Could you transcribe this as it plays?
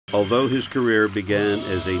Although his career began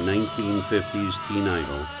as a 1950s teen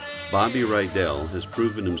idol, Bobby Rydell has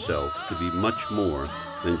proven himself to be much more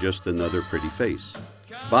than just another pretty face.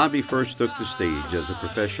 Bobby first took the stage as a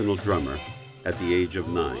professional drummer at the age of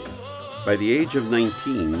 9. By the age of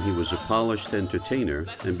 19, he was a polished entertainer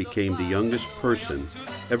and became the youngest person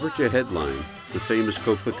ever to headline the famous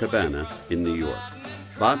Copacabana in New York.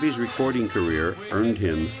 Bobby's recording career earned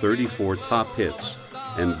him 34 top hits,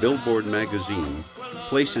 and Billboard magazine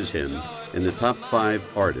places him in the top 5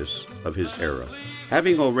 artists of his era.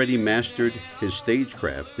 Having already mastered his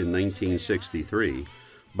stagecraft in 1963,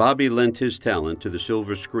 Bobby lent his talent to the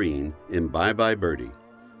silver screen in Bye Bye Birdie,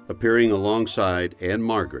 appearing alongside Anne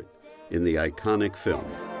Margaret in the iconic film.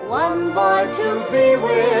 One boy to be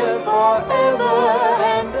with forever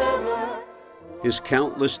and ever. His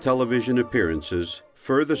countless television appearances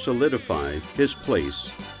further solidified his place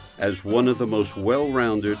as one of the most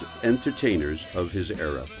well-rounded entertainers of his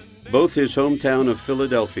era. Both his hometown of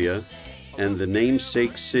Philadelphia and the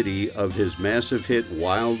namesake city of his massive hit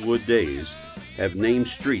Wildwood Days have named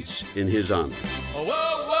streets in his honor. Whoa,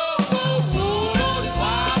 whoa, whoa, whoa, those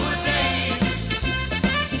Wildwood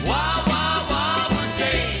Days. Wildwood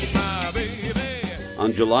Days. My baby.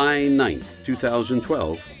 On July 9th,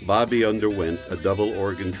 2012, Bobby underwent a double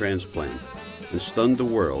organ transplant and stunned the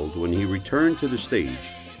world when he returned to the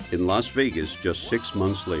stage in Las Vegas just 6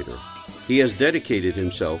 months later. He has dedicated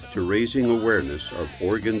himself to raising awareness of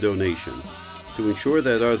organ donation to ensure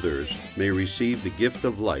that others may receive the gift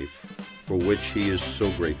of life for which he is so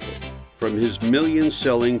grateful. From his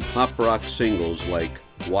million-selling pop rock singles like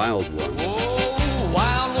Wild One, Oh,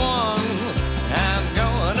 wild one, I'm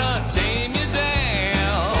gonna tame you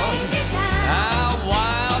down. Ah,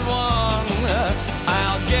 wild one,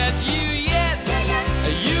 I'll get you yet,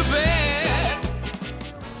 you bet.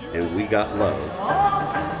 and We Got Love,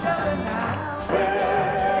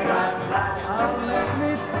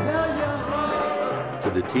 to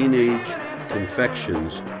the Teenage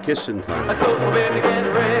Confections Kissin' Time,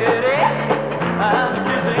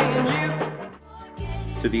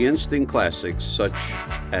 to the instant classics such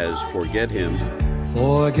as Forget Him,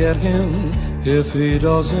 Forget him if he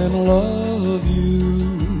doesn't love you.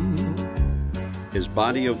 his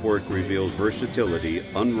body of work reveals versatility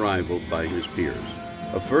unrivaled by his peers.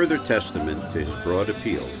 A further testament to his broad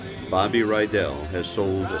appeal, Bobby Rydell has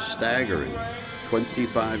sold a staggering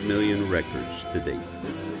 25 million records to date.